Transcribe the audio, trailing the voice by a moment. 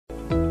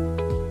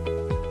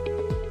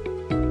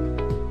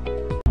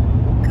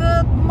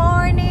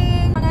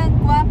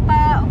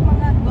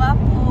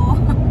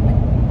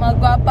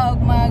gwapa ug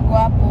mga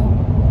gwapo.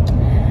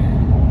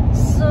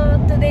 So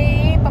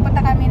today papunta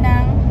kami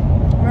ng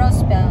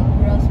Roseville.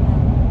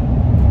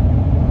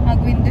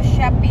 Mag-window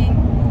shopping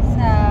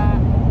sa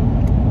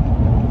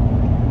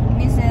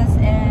Mrs.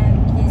 and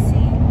JC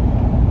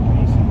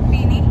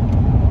Penny.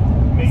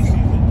 Macy's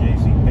and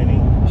JC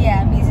Penny.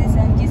 Yeah, Mrs.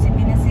 and JC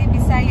Penny. Si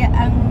Bisaya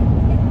ang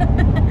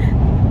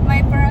my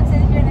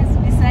pronunciation is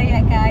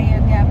Bisaya kayo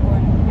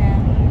gyapon.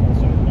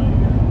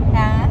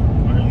 Ha?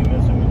 Why are you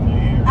messing with my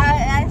ear?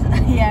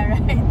 Yeah,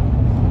 right.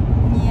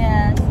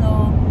 Yeah,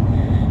 so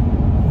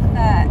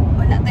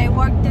wala tayo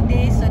work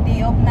today, so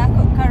day off na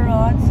ko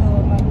karon,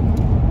 so mag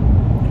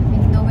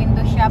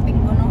window shopping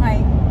kuno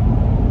hay.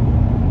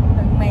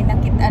 Pag may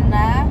nakita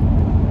na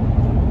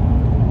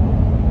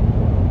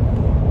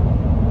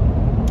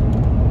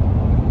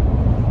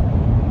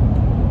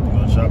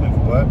Shopping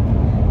for what?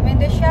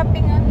 window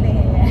shopping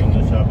only. Window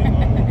shopping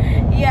only.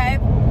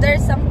 Yeah, if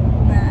there's some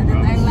that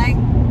I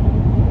like,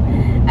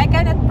 I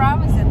cannot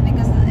promise it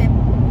because if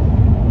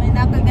may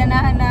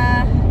nakaganahan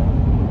na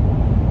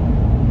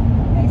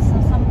I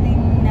saw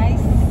something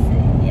nice,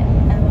 yeah,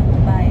 I want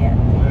to buy it.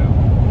 Yeah.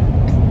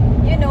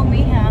 You know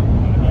me, huh?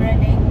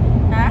 Already?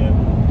 Huh? Yeah,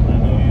 I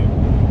know you.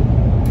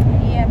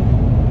 Yep.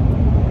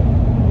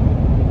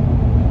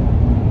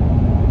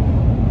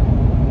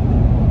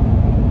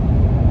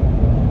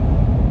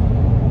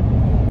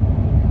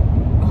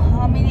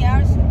 How many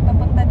hours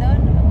papunta doon?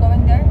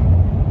 Going there?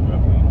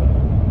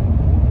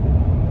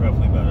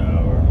 Roughly about an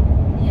hour.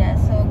 Yeah,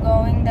 so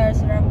going there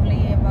is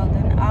roughly about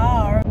an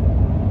hour.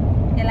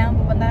 Kailangan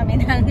pupunta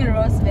kami ng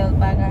Roseville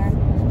para,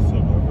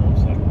 Suburb of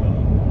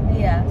Sacramento.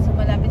 yeah, so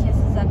malapit siya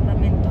sa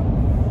Sacramento.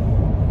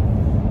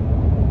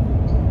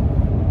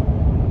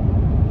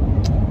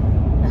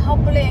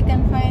 Hopefully I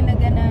can find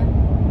again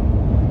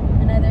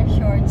another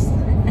shorts.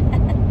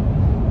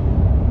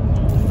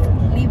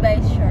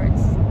 Levi's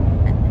shorts.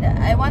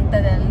 I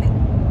wanted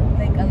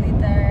like a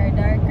little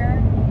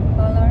darker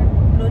color,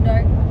 blue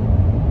dark,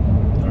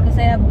 because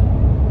I have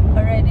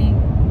already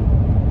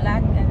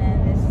black and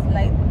then this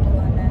light blue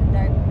and then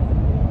dark blue.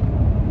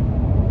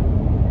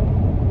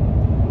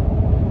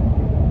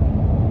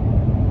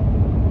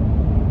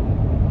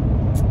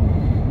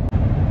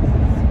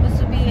 Supposed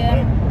to be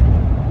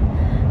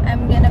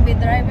I'm gonna be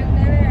driving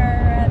there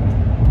or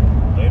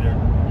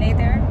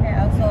later.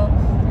 Yeah, also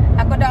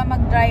ako daw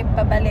mag-drive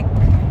pabalik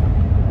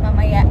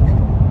mamaya.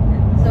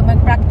 So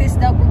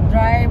mag-practice daw kung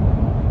drive.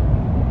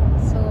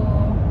 So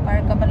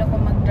para kabalo ko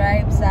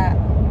mag-drive sa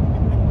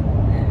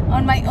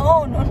on my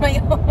own.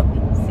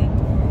 See.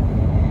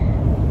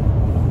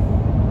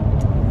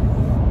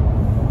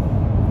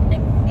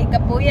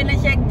 Ikapuya na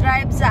siya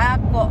drive sa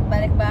ako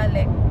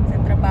balik-balik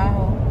sa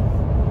trabaho.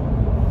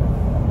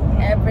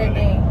 Every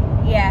day.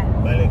 Yeah.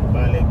 Balik.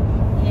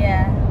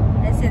 Yeah.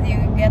 I said you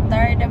get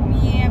tired of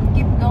me and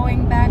keep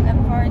going back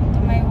and forth to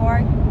my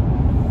work.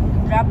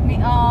 Drop me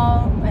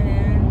off and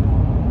then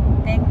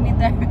take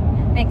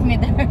me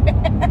there.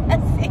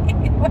 See?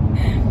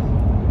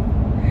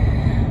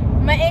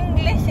 My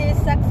English is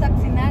sak-sak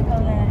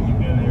sinagal. You've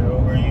been here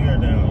over a year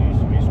now. You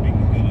should be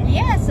speaking good English.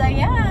 Yes, I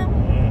am.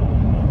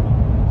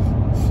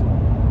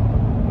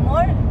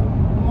 More.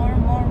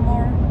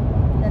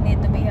 I need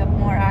to have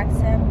more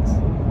accents.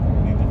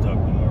 You need to talk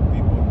to more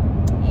people.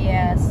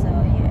 Yeah, so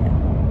yeah.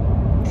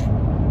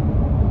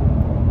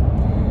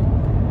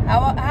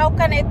 How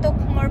can I talk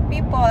more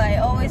people? I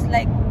always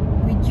like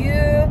with you.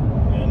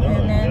 Yeah, no,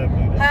 And then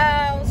exactly.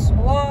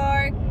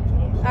 housework.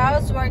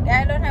 Housework.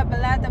 I don't have a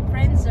lot of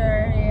friends,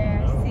 sir.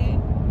 Yeah. No. See,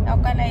 how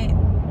can I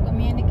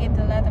communicate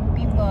to a lot of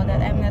people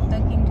that I'm not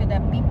talking to the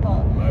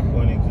people? My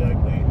point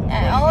exactly.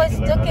 I'm always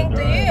talking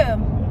to you.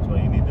 That's why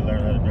you need to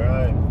learn how to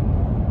drive.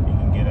 You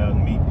can get out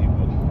and meet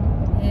people.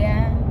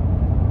 Yeah.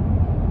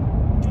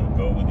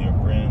 Go with your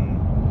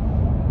friend.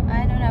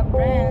 I don't have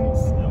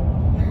friends.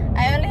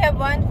 I only have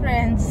one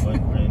friend.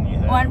 One friend you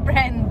have. One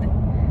friend.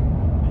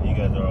 And you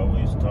guys are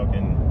always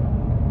talking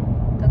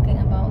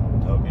About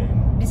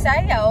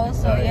Bisaya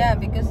also. Bisaya. Yeah,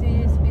 because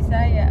he is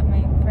Bisaya,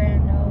 my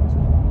friend also.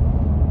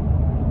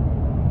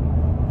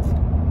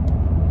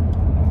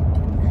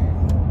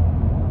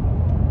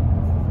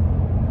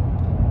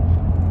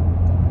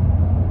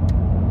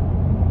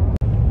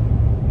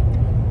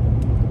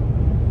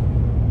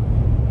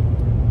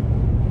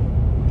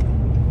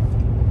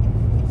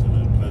 Is it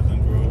in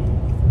Pleasant Grove?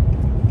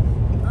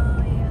 Oh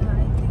yeah,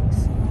 I think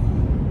so.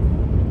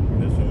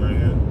 This one right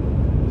here.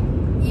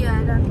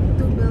 Yeah, that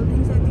two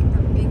buildings, I think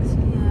the big. So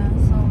yeah,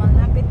 so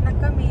malapit na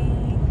kami.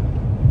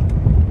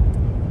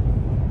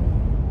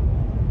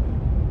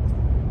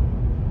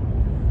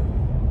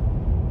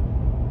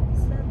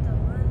 Is that the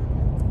one?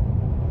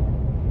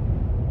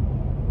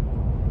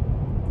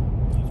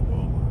 That's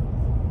Walmart.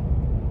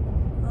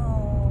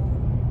 Oh.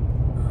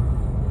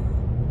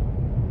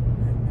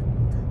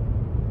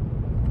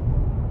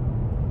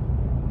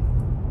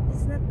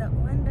 It's not that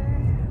one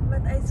there,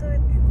 but I saw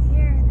it in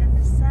here on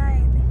the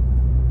side.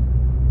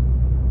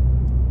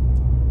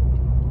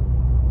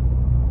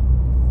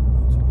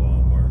 That's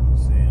Walmart.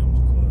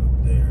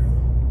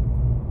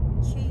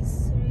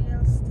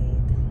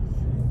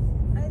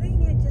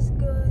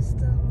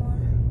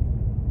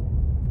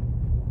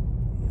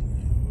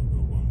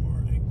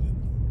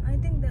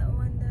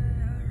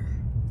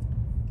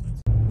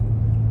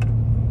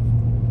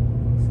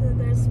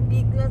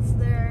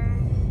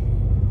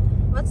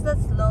 What's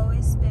that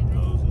slowest, baby?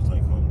 Oh, it's just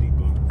like Home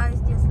Depot.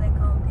 It's just like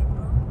Home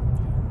Depot.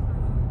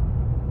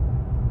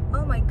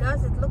 Oh my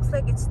gosh, it looks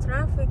like it's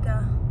traffic. It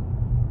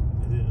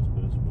is,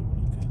 but it's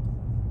moving okay.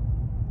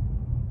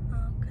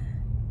 Okay.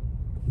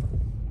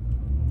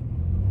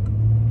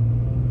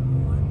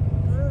 What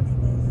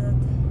building is it?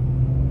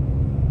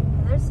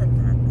 There's a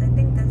lot. I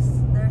think there's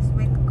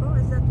Winco.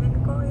 Is that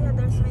Winco? Yeah,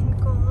 there's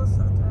Winco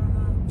also.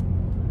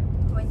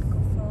 Winco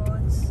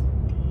Foods.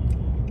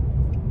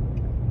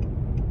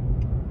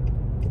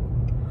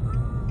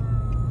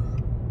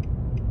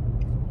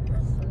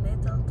 There's a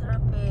little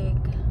traffic.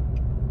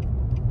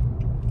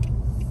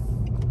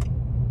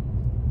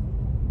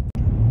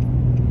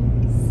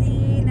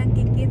 See,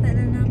 nakikita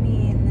na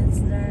namin. It's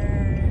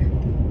there.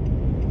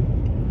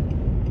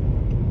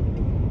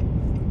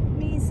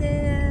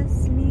 Mrs.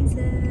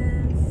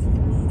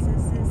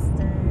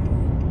 sister.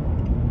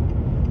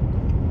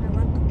 I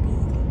want to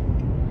pee.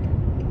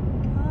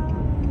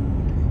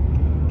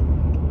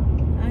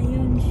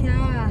 Ayun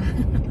siya.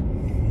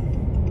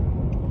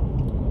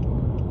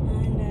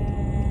 And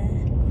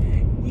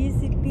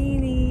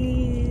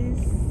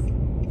GCP's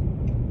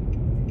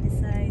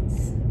besides.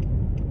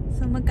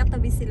 So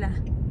magkatabi sila.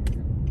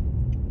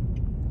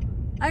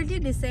 Are they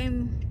the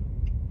same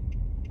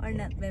or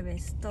not, baby?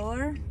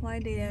 Store? Why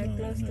they are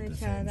close to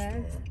each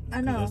other?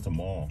 That's the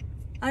mall.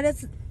 Oh,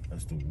 that's the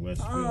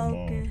Westfield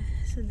oh, okay. Mall.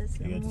 So that's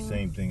the You got mall. the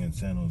same thing in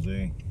San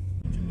Jose.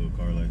 Get your little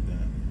car like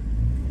that.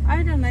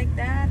 I don't like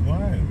that.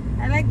 Why?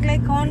 I like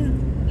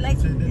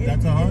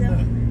That's a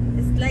Honda.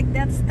 It's like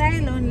that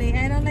style only.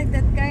 I don't like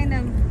that kind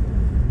of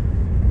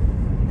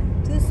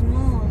too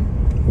small.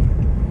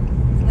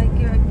 It's like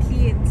you're a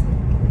kid.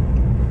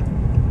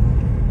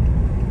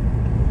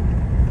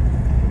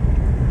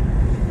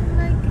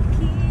 Like a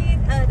kid.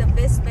 The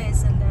best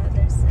space on the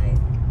other side.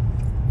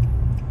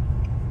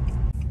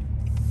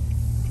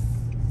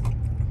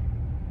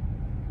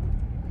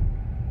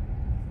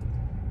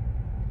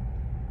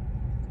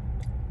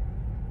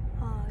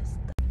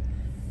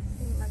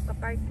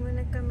 Magpa-park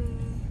muna kami.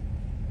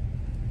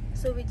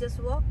 So we just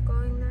walk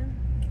going there?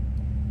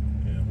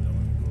 Yeah, but I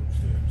want to go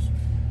upstairs.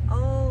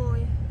 Oh,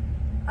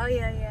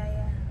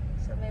 yeah.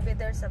 So maybe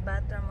there's a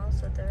bathroom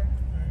also there.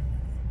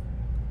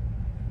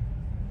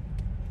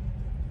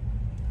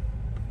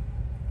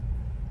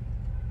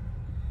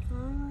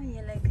 Oh,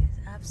 you like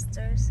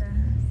upstairs,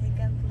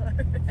 second floor.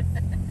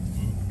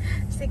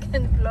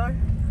 Second floor.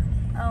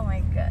 Oh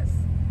my gosh.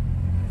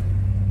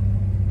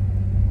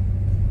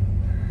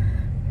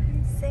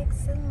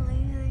 Sexy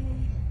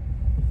lady.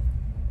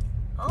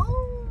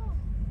 Oh,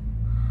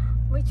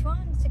 which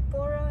one?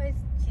 Sephora is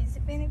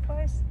GCPenney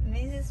first?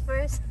 Macy's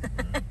first?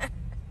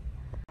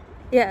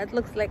 Yeah, it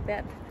looks like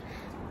that.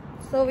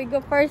 So we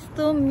go first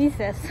to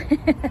Mrs.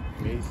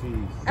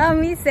 Macy's.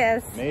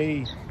 Mrs.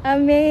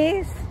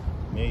 Macy's.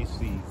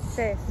 Macy's.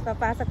 Sis,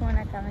 papasok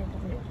muna kami.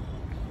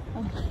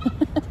 Oh.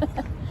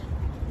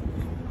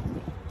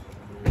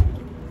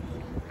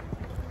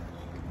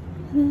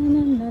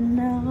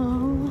 No.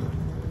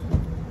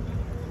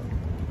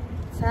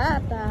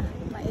 Sata,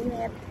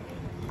 mainit.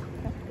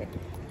 Okay.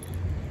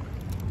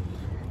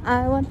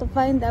 I want to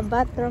find a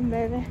bathroom,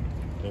 baby.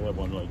 They have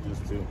one like this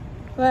too.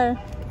 Where?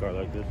 A car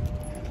like this.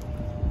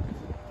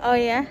 Oh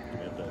yeah?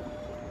 At the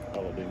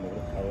highway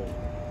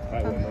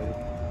motor.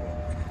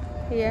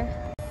 Yeah.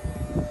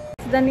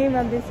 What's the name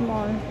of this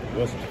mall?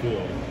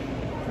 Westfield.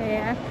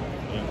 Yeah.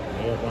 Yeah,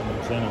 they have one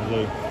in San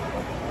Jose.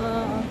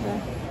 Oh, okay.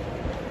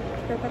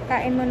 So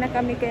kakain muna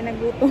kami kaya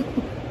nagutom.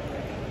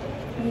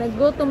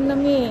 Nagutom na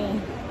mi.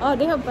 Oh,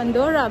 they have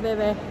Pandora,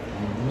 baby.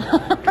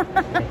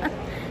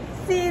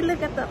 See,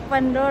 look at the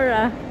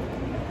Pandora.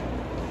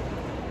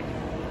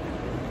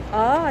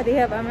 Oh, they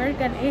have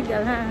American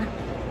Eagle, huh?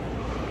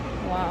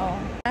 Wow.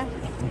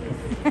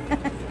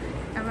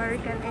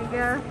 American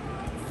Eagle.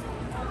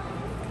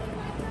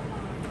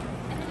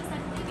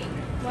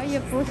 Why are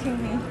you pushing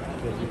me?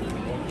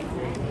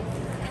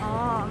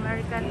 Oh,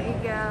 American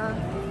Eagle.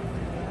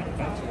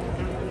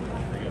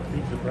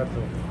 Pizza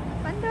pretzel.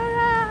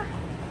 Pandora.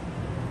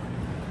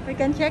 We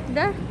can check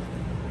there. Yeah,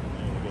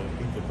 we got a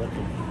pizza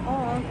pretzel.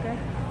 Oh, okay.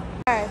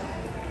 Alright.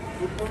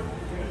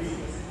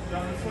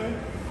 Down this way.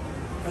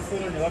 That's it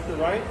on your left or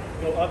right.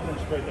 Go up and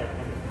straight there.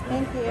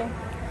 Thank you.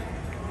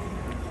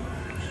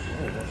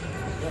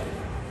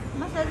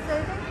 Massage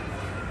service?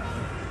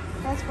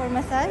 That's for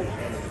massage?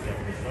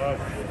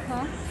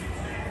 Huh?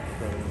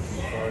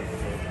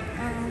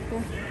 Oh,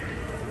 okay.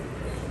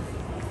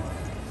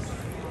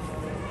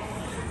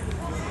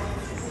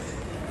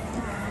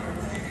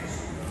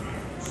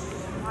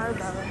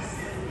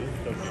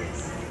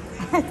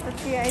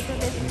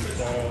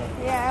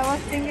 Yeah, I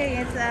was thinking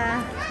it's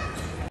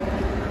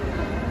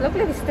look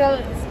like it's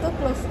too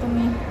close to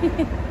me. It's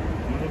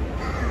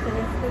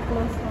too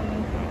close to me.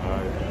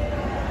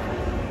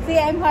 See,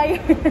 I'm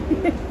higher.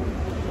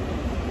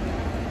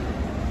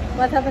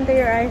 What happened to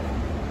your eye?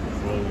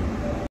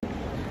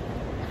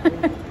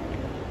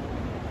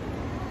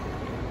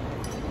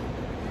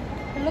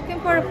 I'm looking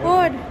for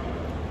food.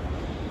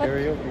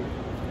 Karaoke.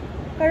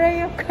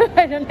 Karaoke.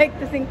 I don't like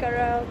to sing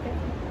karaoke.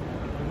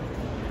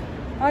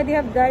 Oh, they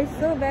have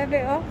Daiso, baby.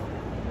 Oh,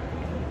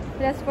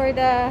 that's for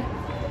the.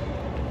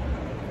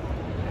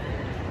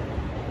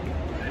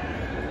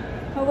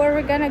 Oh, where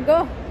we gonna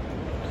go?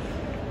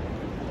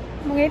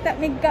 Mangita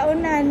mig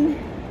kaunan.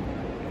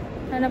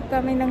 Hanap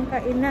kami ng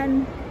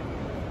kainan.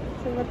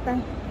 So what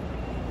time?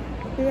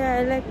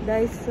 Yeah, I like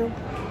Daiso,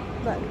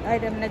 but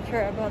I'm not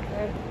sure about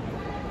their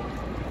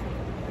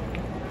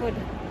food.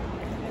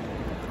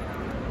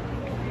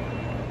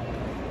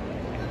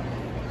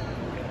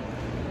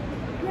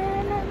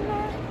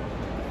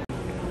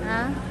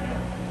 Huh?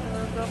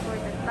 We'll go for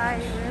the Thai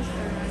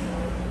restaurant.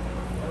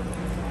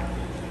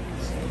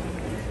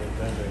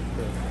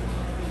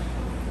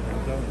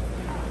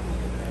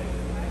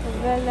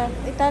 Well,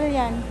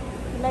 Italian.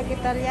 You like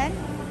Italian?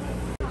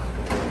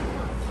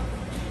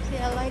 See,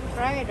 I like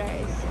fried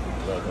rice.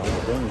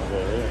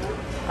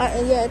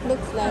 Yeah, it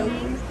looks like.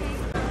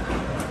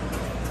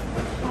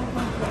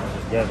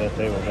 Yeah, that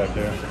table back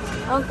there.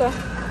 Okay.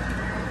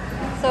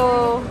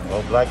 So.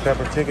 Oh, black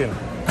pepper chicken.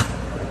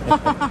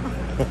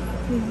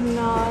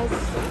 No,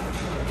 it's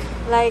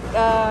like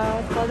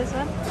what's called this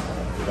one?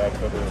 Black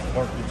pepper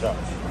pork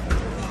chops.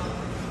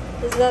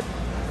 Is that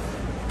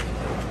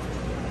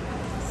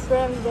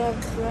shrimp? They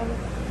have shrimp.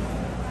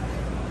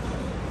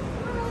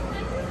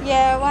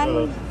 Yeah,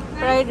 one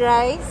fried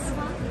rice.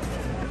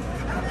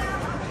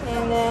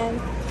 And then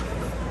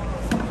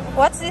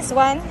what's this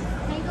one?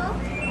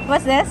 Mango?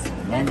 What's this?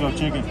 Mango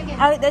chicken.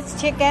 Oh, that's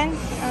chicken.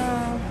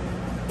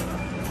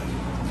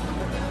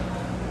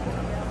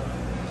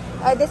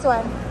 This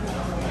one.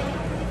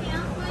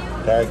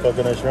 Thai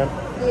coconut shrimp.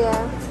 Yeah.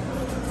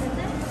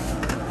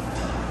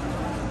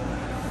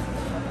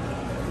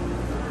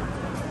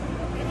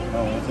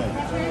 Oh, what's that?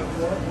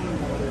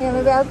 Yeah,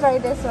 maybe I'll try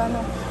this one.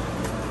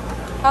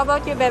 How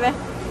about you, baby?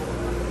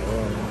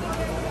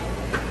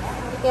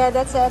 Yeah,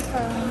 that's it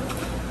for me.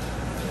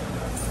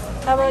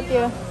 How about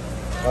you?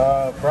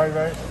 Fried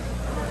rice.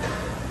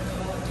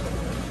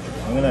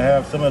 I'm gonna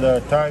have some of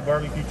the Thai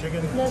barbecue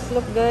chicken. Does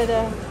look good,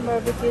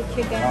 barbecue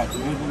chicken.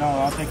 No,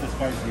 I'll take the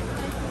spicy.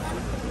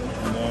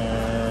 And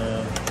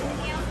then,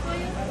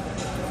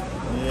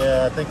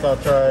 yeah, I think I'll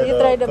try You the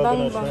try the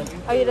coconut bang bang.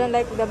 shrimp. Oh, you don't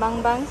like the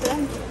bang bangs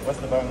then? What's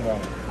the bang bang?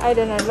 I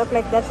don't know. Look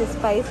like that's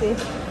spicy. I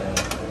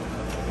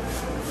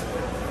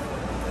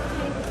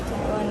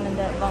want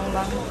that bang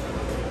bang.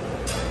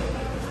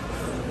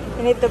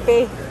 You need to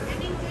pay.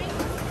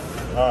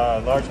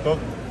 Large Coke.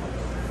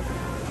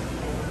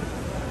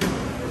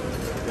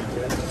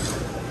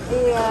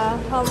 Yeah,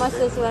 how much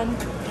this one?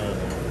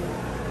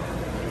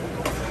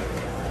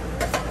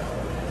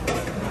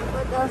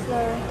 What else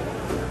there?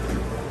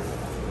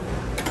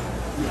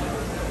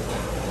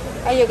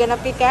 Are you gonna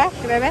pay cash,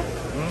 baby?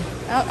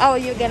 Oh,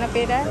 you gonna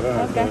pay that?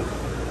 Okay.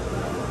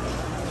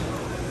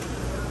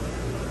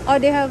 Oh,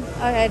 they have.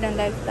 Oh, I don't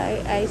like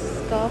Thai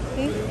iced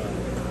coffee.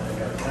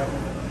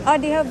 Oh,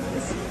 they have.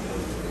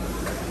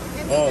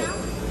 Oh,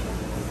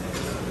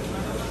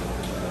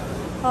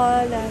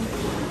 Hold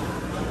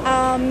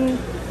on.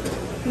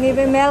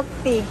 Maybe milk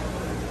tea.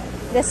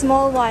 The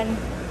small one.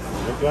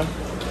 which one?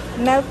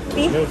 Milk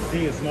tea. Milk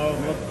tea, a small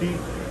milk tea.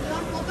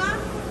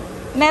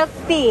 Milk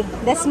tea.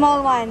 The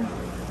small one.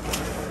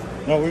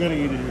 No, we're gonna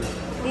eat it here.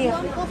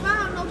 Yeah.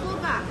 Boba or no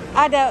boba?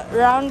 Ah, the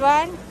round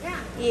one? Yeah.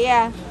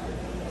 Yeah.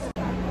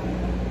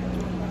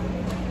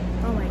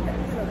 Oh my god,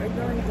 so we're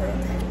going to it.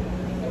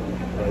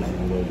 Price is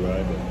a little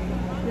dry, but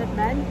Is that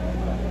bad?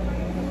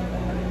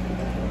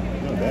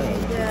 not bad.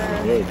 Yeah.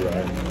 It's really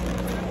dry.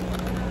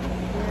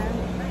 Yeah.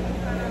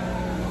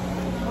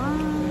 Wow.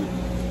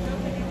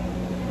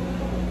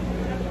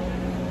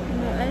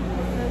 No, I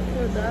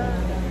for the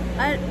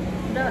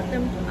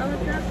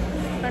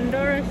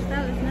Pandora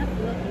style is not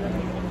look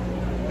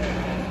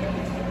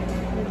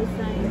the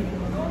design.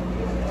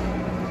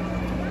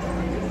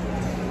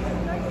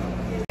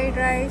 Fried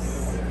rice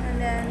and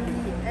then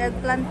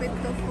eggplant with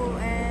tofu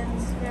and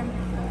shrimp.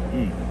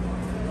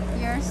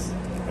 Yours?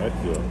 That's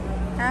good.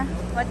 Huh?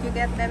 What you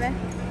get, baby?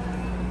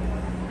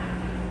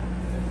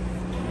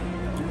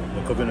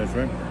 The coconut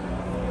shrimp.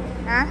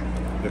 Huh?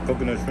 The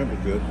coconut shrimp is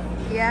good.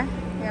 Yeah.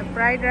 Yeah,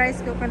 fried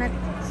rice, coconut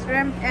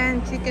shrimp,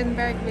 and chicken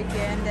barbecue,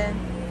 and then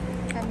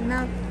have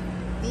milk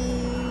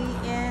tea,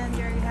 and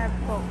there you have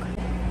Coke.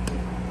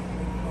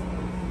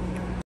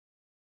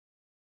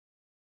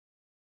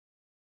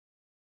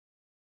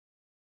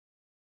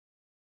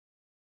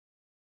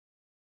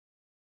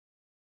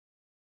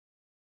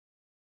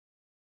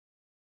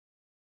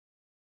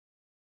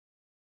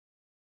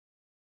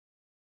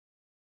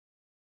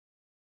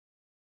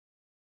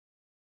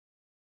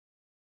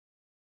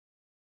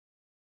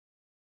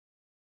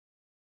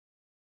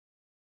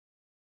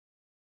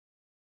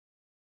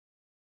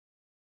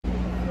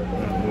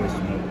 More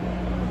smoke.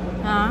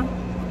 Huh?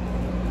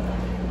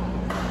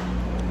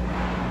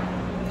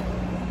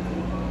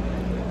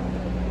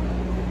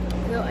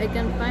 So I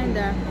can find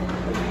the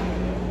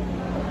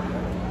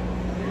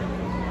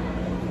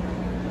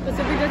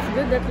Pacific. That's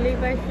good that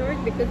Levi's short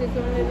because it's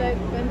only like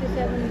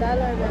 $27,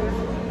 but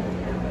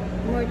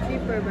more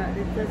cheaper, but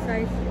it's the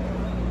size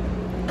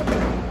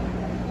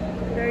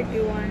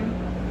 31.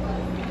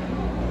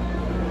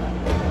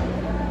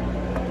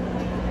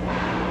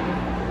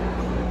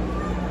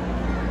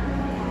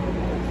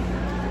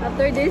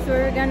 After this,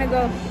 we're gonna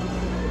go.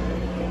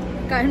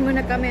 Kain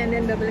muna kami and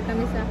then babalik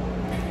kami sa...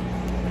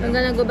 We're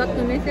gonna go back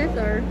to Mrs.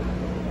 or...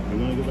 You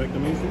wanna go back to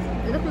Macy's?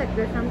 It looks like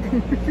there's something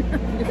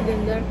good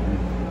in there.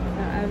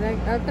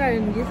 I'll try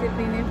and visit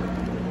it.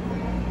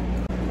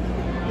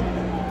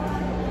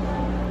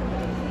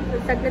 So,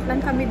 saglit lang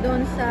kami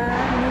doon sa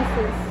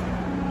Mrs.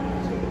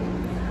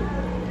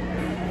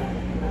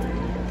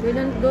 We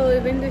don't go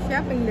window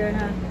shopping there,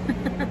 huh?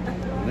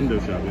 Window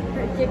shopping.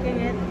 We're checking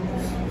it.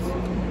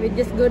 We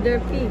just go there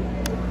pee.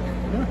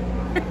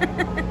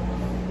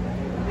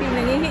 Pee,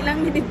 nangihi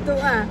lang dito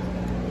ah.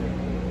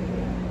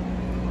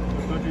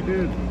 I thought you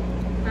did.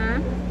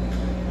 Huh?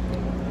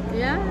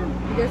 Yeah,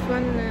 just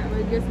one.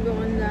 We just go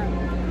on the.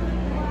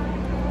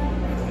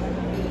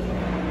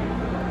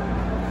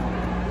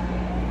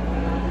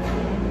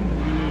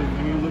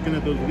 You're looking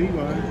at those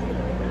Levi's.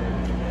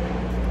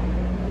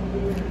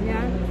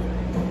 Yeah.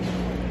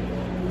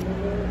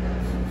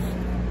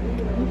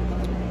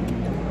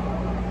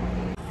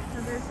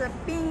 So there's a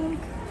pink.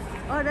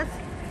 Oh, that's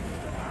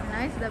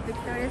nice. The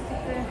Victoria's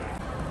Secret.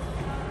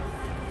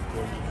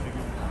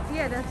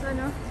 Yeah, that's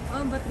one.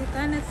 Oh, but we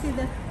cannot see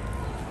the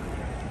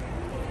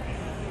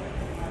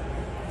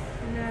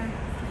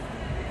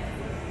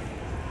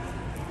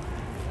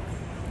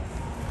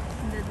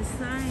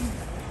design.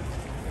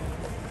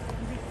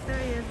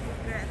 Victoria's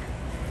Secret.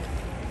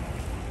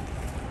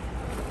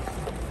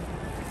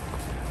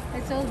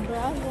 It's all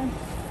bras and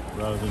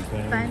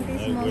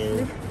panties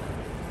mostly.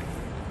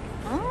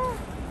 Oh,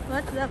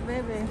 what's that,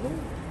 baby?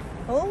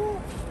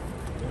 Oh,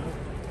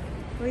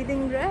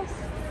 wedding dress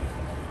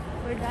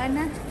for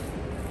Dana.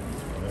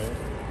 Right.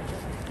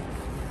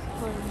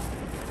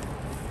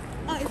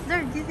 Oh, it's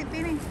there, GC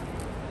Pinning.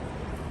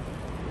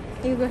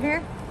 You go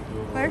here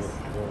first.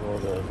 All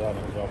the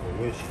diamonds off a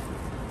Wish.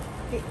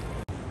 Okay.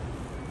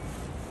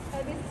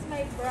 This is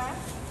my bra.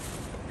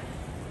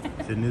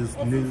 It's a new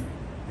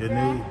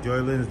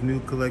Joyland's new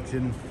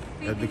collection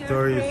at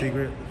Victoria's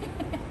Secret.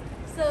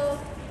 So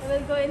I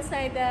will go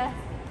inside the.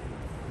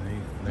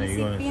 Now you're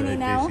going JCPenney inside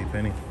now.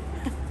 JCPenney.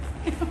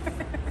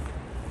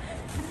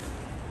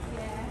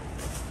 Yeah.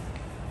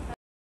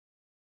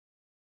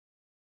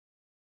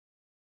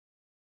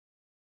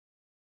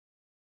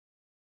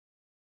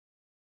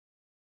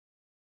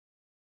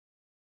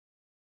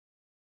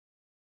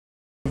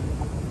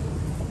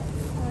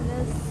 So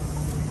this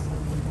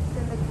to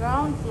the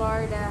ground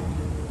floor, the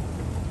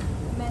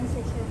men's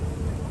section.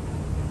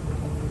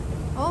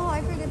 Oh,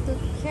 I forgot to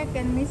check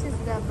and misses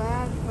the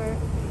bag for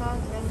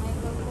pouch and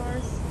Michael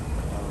Kors.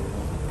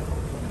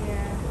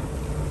 Yeah.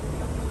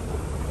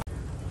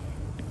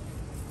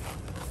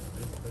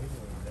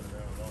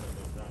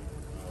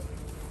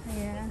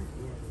 Yeah.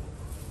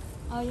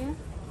 Oh yeah?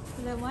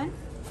 That one?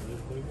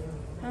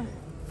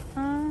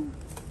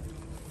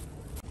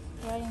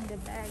 Trying the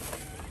bag.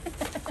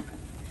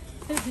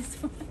 This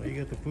one. Well, you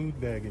got the food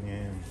bag in your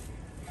hand.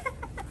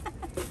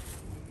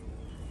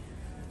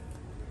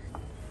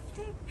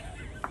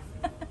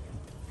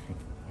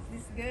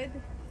 Is this good?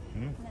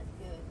 Hmm? Not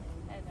good.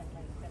 I don't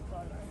like the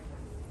color.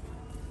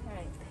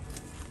 Alright.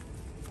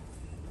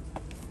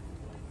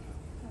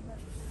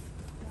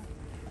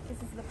 This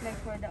is the flag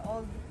for the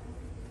old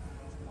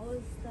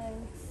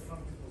styles.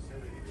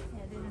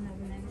 Yeah, they don't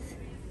have nice.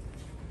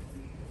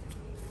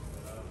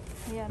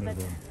 Yeah, but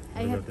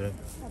I What have about that?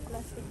 a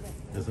plastic bag.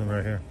 This one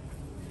right here.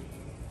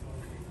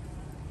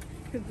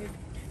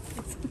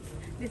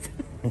 This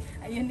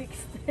a unique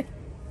style.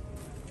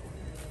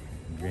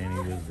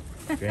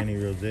 Granny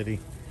Rossetti.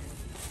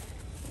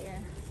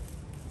 Yeah.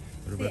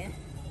 What about Yeah.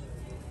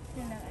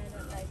 You know, I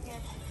don't like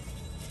it.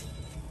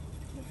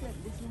 Look like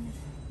this one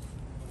is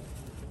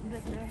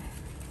better.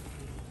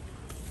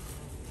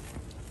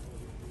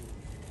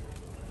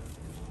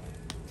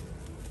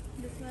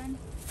 This one?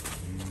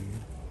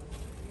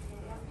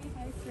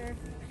 Hi, sir.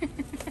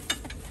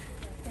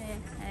 Yeah,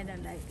 I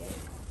don't like it.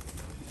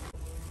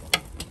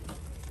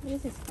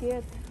 This is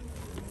cute.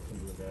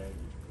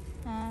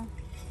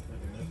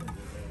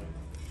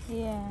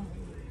 Yeah.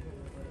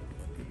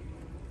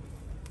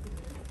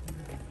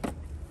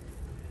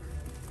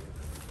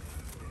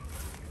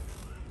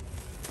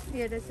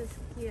 Yeah, this is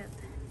cute.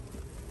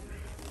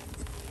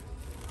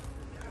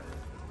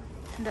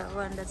 That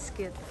one, that's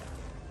cute.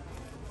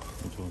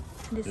 Which one?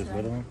 This This one.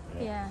 little one?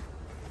 Yeah.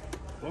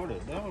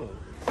 $40.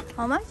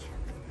 How much?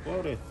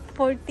 40.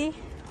 40?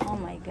 Oh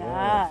my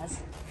gosh.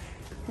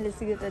 Let's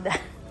go to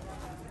that.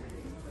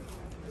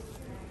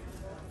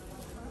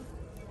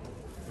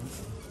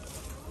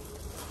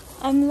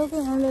 I'm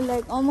looking only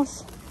like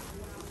almost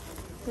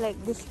like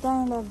this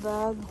kind of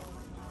bag.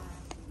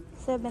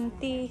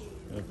 70.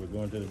 If we're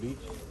going to the beach?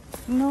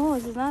 No,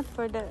 it's not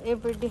for the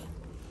everyday.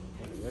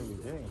 Every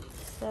day.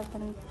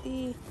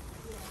 70.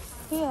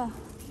 Yeah.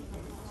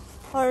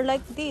 Or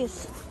like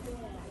this.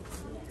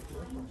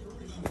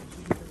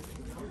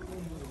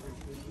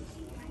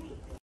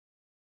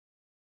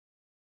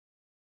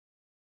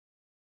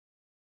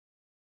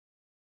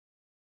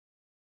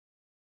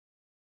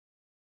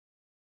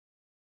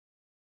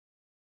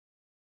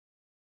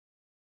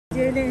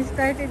 journey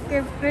started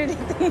kept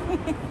crediting.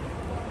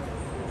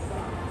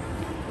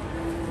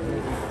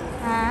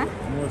 Huh?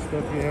 More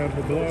stuff you have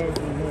to gloves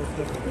and more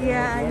stuff.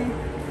 Yeah, I mean.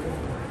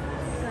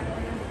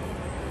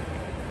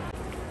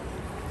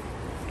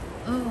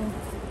 Oh,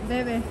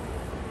 baby.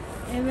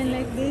 Even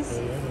like this.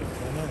 I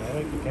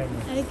like the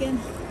camera. I can.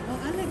 Oh,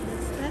 I like the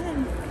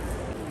stand.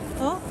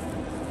 Oh?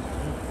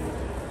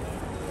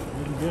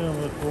 You can get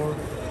them with 4.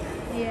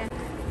 Yeah,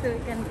 so we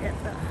can get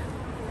the.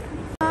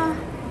 Oh,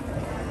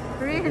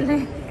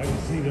 really? I can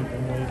see them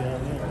from way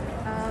down there.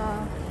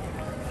 Oh.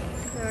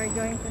 So we're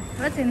going to.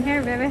 What's in here,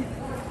 baby?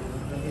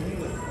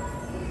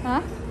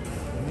 Huh?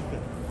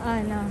 Oh,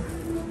 no.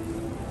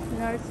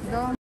 North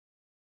Dome.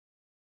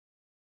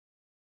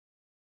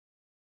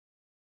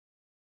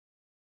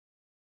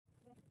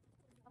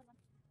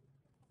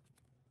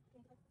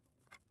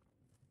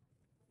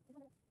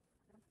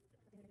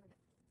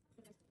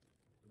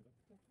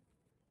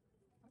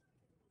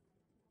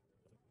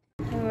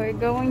 We're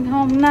going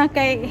home na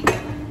kay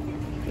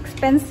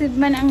expensive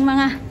man ang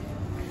mga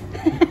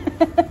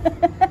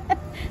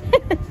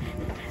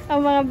ang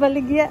mga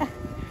baligya.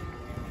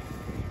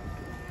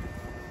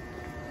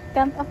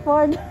 Can't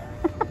afford.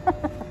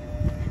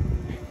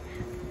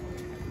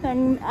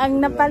 ang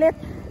napalit,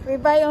 we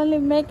buy only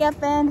makeup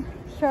and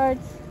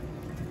shorts.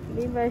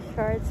 Levi's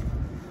shorts.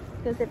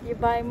 Because if you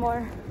buy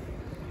more,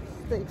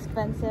 it's too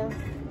expensive.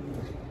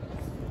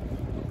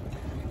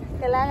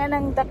 Kailangan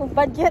ng dakong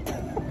budget.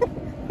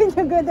 When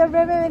you go there,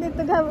 baby, we need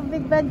to have a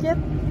big budget.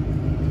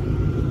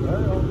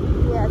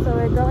 Yeah, so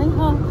we're going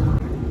home.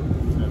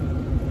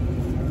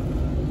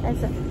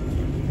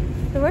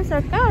 So where's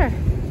our car?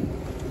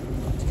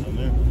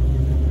 There.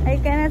 I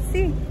cannot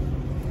see.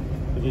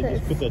 But they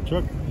just put that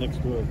truck next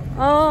to it.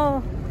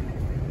 Oh.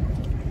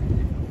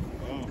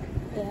 Oh.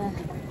 Yeah.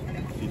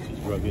 This is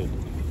rugged.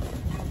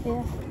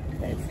 Yeah.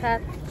 It's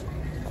hot.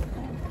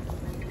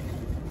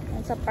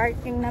 Sa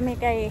parking namin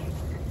kay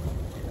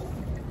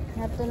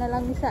nato na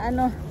lang sa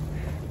ano.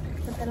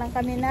 Punta lang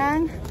kami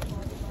ng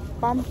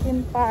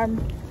pumpkin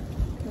farm.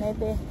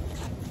 Maybe.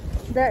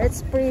 There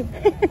it's free.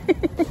 That's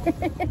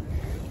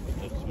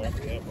smart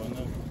cap on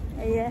that.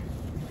 Yeah.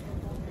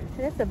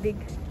 That's a big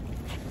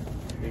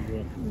Big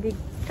one. big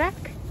truck.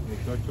 The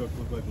truck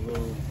looks like a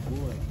little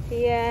boy.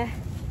 Yeah.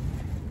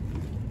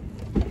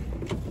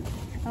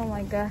 Oh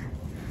my god.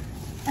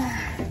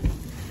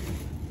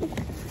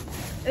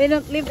 We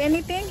don't leave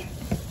anything?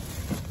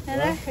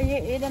 Hello?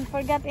 You don't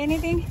forget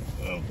anything?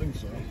 I don't think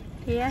so.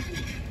 Yeah.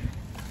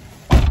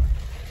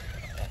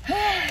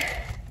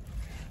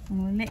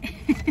 Muli.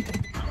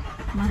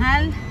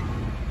 Mahal.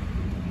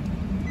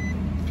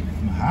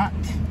 Hot.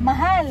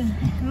 Mahal.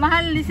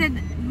 Mahal, he said,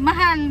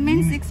 mahal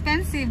means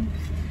expensive.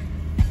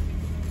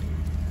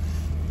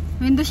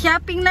 Window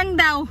shopping lang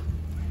daw.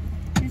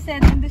 He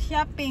said window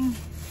shopping.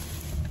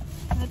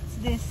 What's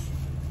this?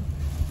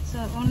 So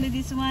only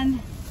this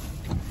one.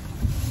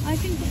 I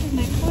think this is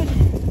my food.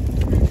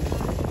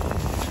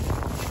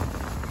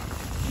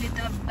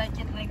 Little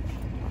budget like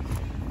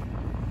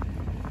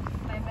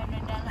 $500.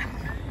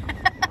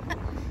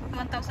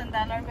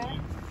 $1,000, girl?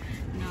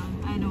 No,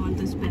 I don't want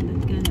to spend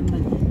that kind of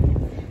money.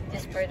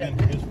 Just for that.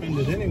 You spend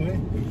it anyway.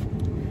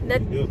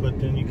 That. You do it, but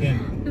then you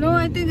can't. No,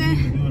 I think I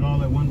You do it all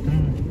at one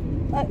time.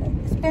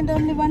 spend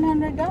only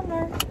 $100.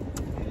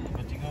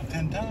 But you go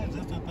 10 times,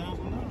 that's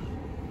 $1,000.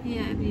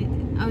 Yeah,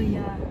 oh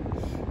yeah.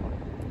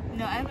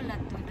 No, I will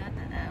not do that.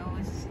 I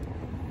always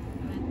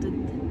want to